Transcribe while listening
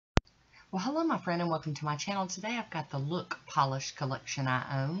Well, hello my friend and welcome to my channel. Today I've got the Look Polish collection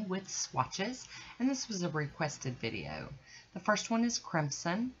I own with swatches, and this was a requested video. The first one is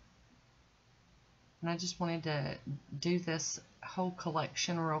Crimson, and I just wanted to do this whole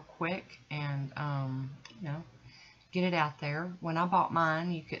collection real quick and get it out there. When I bought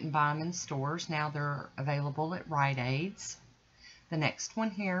mine, you couldn't buy them in stores. Now they're available at Rite Aids. The next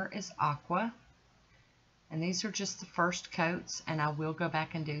one here is Aqua. And these are just the first coats, and I will go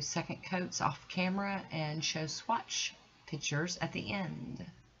back and do second coats off camera and show swatch pictures at the end.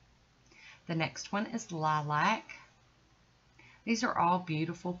 The next one is Lilac. These are all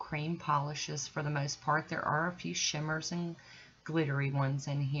beautiful cream polishes for the most part. There are a few shimmers and glittery ones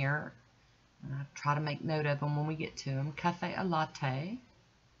in here. I'll try to make note of them when we get to them. Cafe a Latte.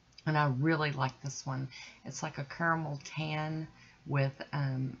 And I really like this one. It's like a caramel tan with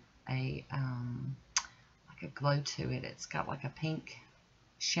a glow to it. It's got like a pink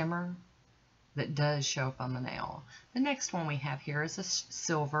shimmer that does show up on the nail. The next one we have here is a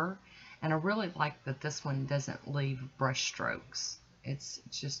silver, and I really like that this one doesn't leave brush strokes. It's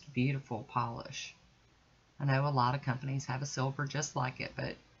just beautiful polish. I know a lot of companies have a silver just like it,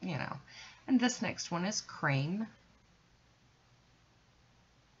 but you know. And this next one is Cream.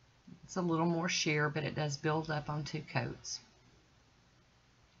 It's a little more sheer, but it does build up on two coats.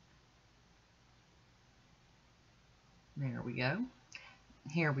 There we go.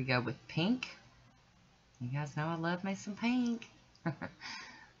 Here we go with Pink. You guys know I love me some pink.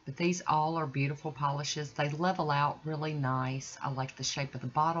 But these all are beautiful polishes. They level out really nice. I like the shape of the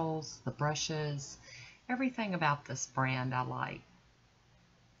bottles, the brushes, everything about this brand I like.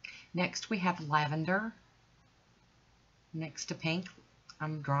 Next we have Lavender. Next to Pink,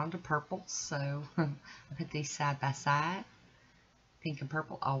 I'm drawn to purple, so I put these side by side. Pink and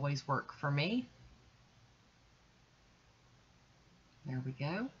purple always work for me. There we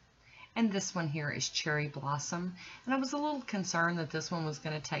go. And this one here is Cherry Blossom. And I was a little concerned that this one was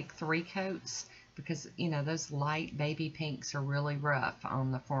going to take 3 coats because, you know, those light baby pinks are really rough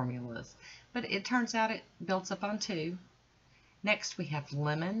on the formulas. But it turns out it builds up on 2. Next we have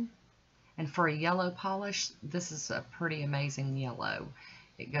Lemon. And for a yellow polish, this is a pretty amazing yellow.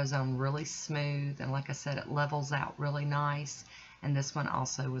 It goes on really smooth, and like I said, it levels out really nice. And this one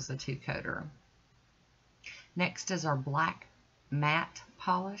also was a 2-coater. Next is our Black Matte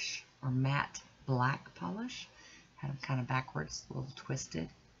polish, or matte black polish. Had them kind of backwards, a little twisted.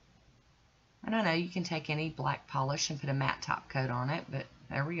 And I know you can take any black polish and put a matte top coat on it, but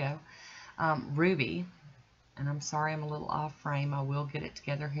there we go. Ruby, and I'm sorry I'm a little off frame. I will get it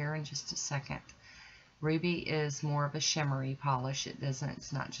together here in just a second. Ruby is more of a shimmery polish.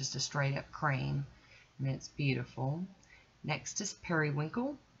 It's not just a straight up cream, and it's beautiful. Next is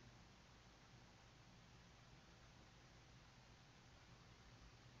Periwinkle.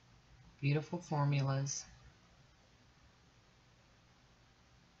 Beautiful formulas.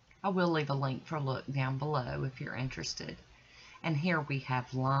 I will leave a link for a look down below if you're interested. And here we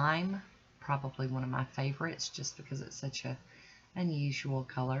have Lime, probably one of my favorites just because it's such a unusual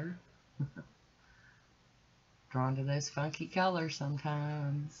color. Drawn to those funky colors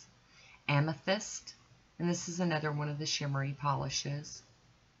sometimes. Amethyst, and this is another one of the shimmery polishes.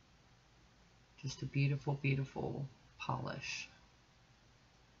 Just a beautiful, beautiful polish.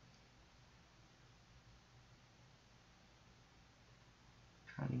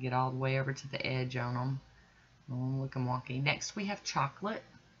 Trying to get all the way over to the edge on them. Oh, looking wonky. Next we have Chocolate.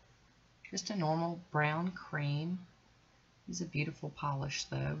 Just a normal brown cream. It's a beautiful polish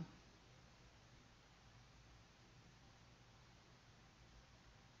though.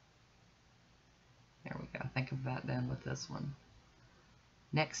 There we go. I think I'm about done with this one.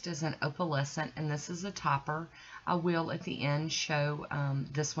 Next is an Opalescent, and this is a topper. I will at the end show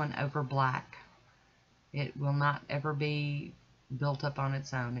this one over black. It will not ever be built up on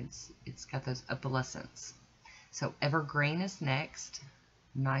its own. It's got those opalescents. So Evergreen is next.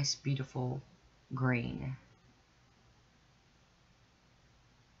 Nice, beautiful green.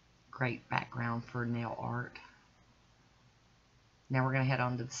 Great background for nail art. Now we're going to head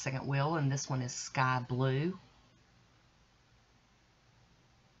on to the second wheel, and this one is Sky Blue.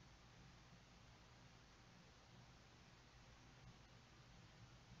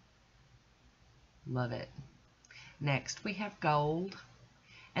 Love it. Next we have Gold,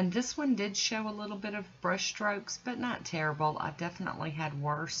 and this one did show a little bit of brush strokes, but not terrible. I definitely had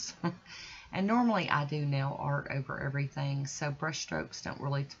worse. And normally I do nail art over everything, so brush strokes don't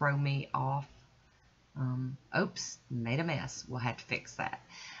really throw me off. Oops, made a mess. We'll have to fix that.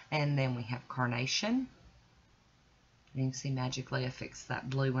 And then we have Carnation. You can see magically I fixed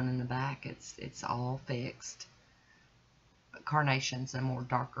that blue one in the back. It's all fixed. carnation's a more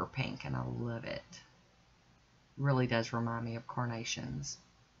darker pink, and I love it. Really does remind me of carnations.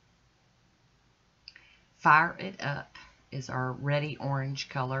 Fire It Up is our reddy orange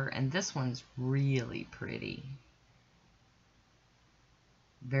color, and this one's really pretty.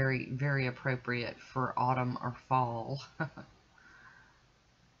 Very, very appropriate for autumn or fall.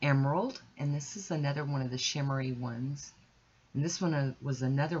 Emerald, and this is another one of the shimmery ones. And this one was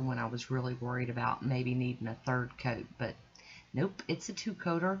another one I was really worried about maybe needing a third coat, but nope, it's a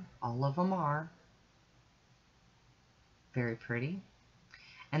 2-coater. All of them are. Very pretty.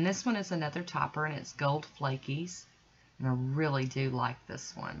 And this one is another topper, and it's Gold Flakies. And I really do like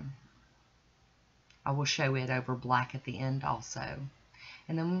this one. I will show it over black at the end also.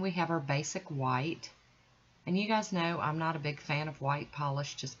 And then we have our basic white. And you guys know I'm not a big fan of white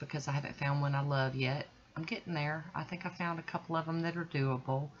polish just because I haven't found one I love yet. I'm getting there. I think I found a couple of them that are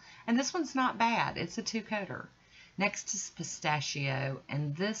doable. And this one's not bad. It's a 2-coater. Next is Pistachio,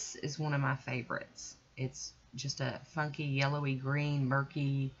 and this is one of my favorites. It's just a funky yellowy green,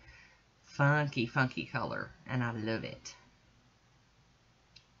 murky, funky color, and I love it.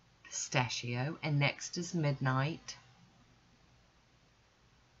 Pistachio, and next is Midnight.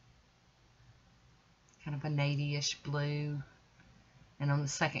 Kind of a navy-ish blue. And on the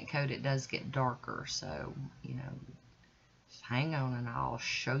second coat, it does get darker, so, you know, just hang on and I'll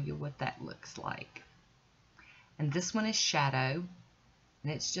show you what that looks like. And this one is Shadow,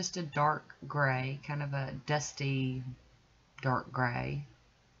 and it's just a dark gray, kind of a dusty dark gray.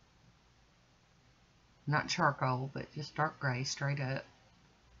 Not charcoal, but just dark gray, straight up.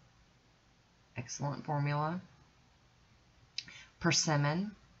 Excellent formula.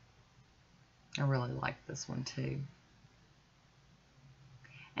 Persimmon. I really like this one too.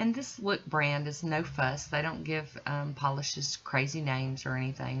 And this Look brand is No Fuss. They don't give polishes crazy names or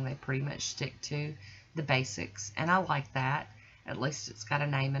anything. They pretty much stick to the basics. And I like that. At least it's got a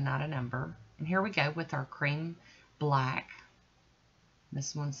name and not a number. And here we go with our cream black.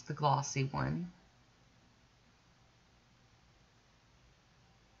 This one's the glossy one.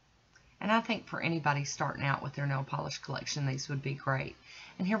 And I think for anybody starting out with their nail polish collection, these would be great.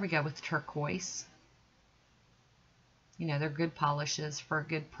 And here we go with turquoise. You know, they're good polishes for a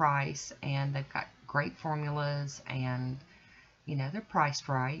good price, and they've got great formulas, and, you know, they're priced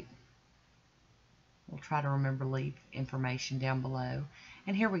right. We'll try to remember to leave information down below.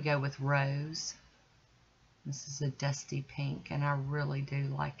 And here we go with Rose. This is a dusty pink, and I really do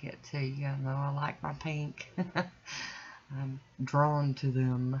like it too. You know, I like my pink. I'm drawn to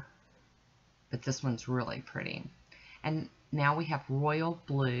them. But this one's really pretty. And now we have Royal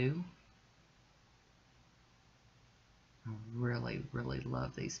Blue. I really, really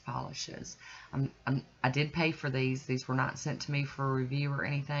love these polishes. I did pay for these. These were not sent to me for a review or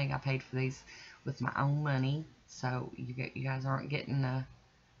anything. I paid for these with my own money. So you guys aren't getting a,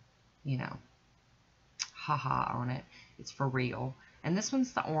 you know, haha on it. It's for real. And this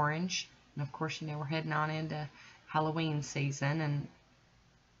one's the orange. And of course, you know, we're heading on into Halloween season, and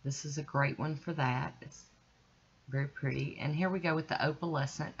this is a great one for that. It's very pretty. And here we go with the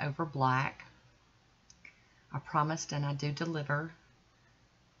opalescent over black. I promised and I do deliver.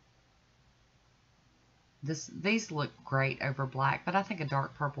 These look great over black, but I think a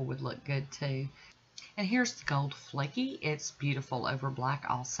dark purple would look good too. And here's the Gold Flaky. It's beautiful over black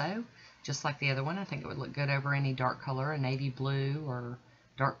also. Just like the other one, I think it would look good over any dark color, a navy blue or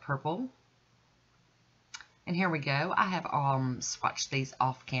dark purple. And here we go. I have swatched these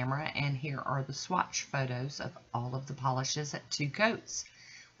off camera, and here are the swatch photos of all of the polishes at 2 coats.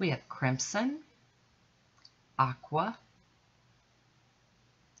 We have Crimson, Aqua,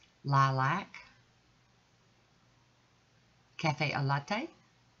 Lilac, Cafe au Latte,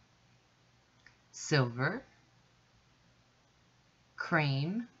 Silver,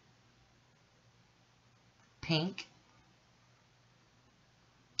 Cream, Pink,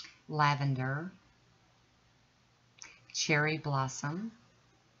 Lavender, Cherry Blossom,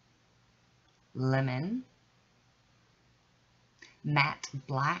 Lemon, Matte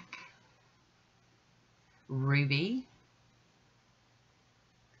Black, Ruby,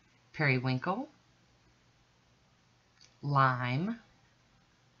 Periwinkle, Lime,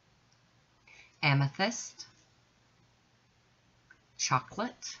 Amethyst,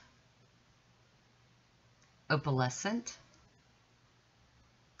 Chocolate, Opalescent,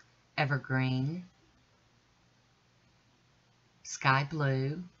 Evergreen, Sky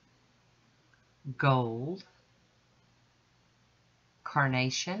Blue, Gold,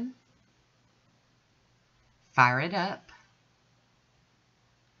 Carnation, Fire It Up,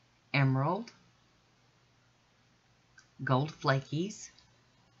 Emerald, Gold Flakies,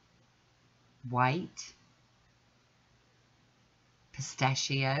 White,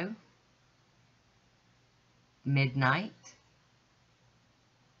 pistachio, midnight,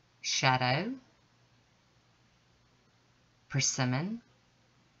 shadow, persimmon,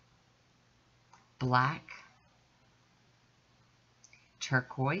 black,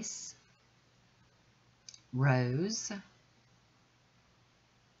 turquoise, rose,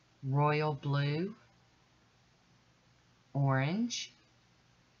 royal blue, orange,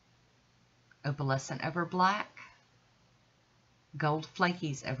 opalescent over black, gold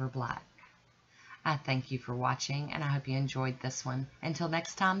flakies over black. I thank you for watching, and I hope you enjoyed this one. Until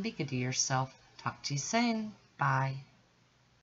next time, be good to yourself. Talk to you soon. Bye.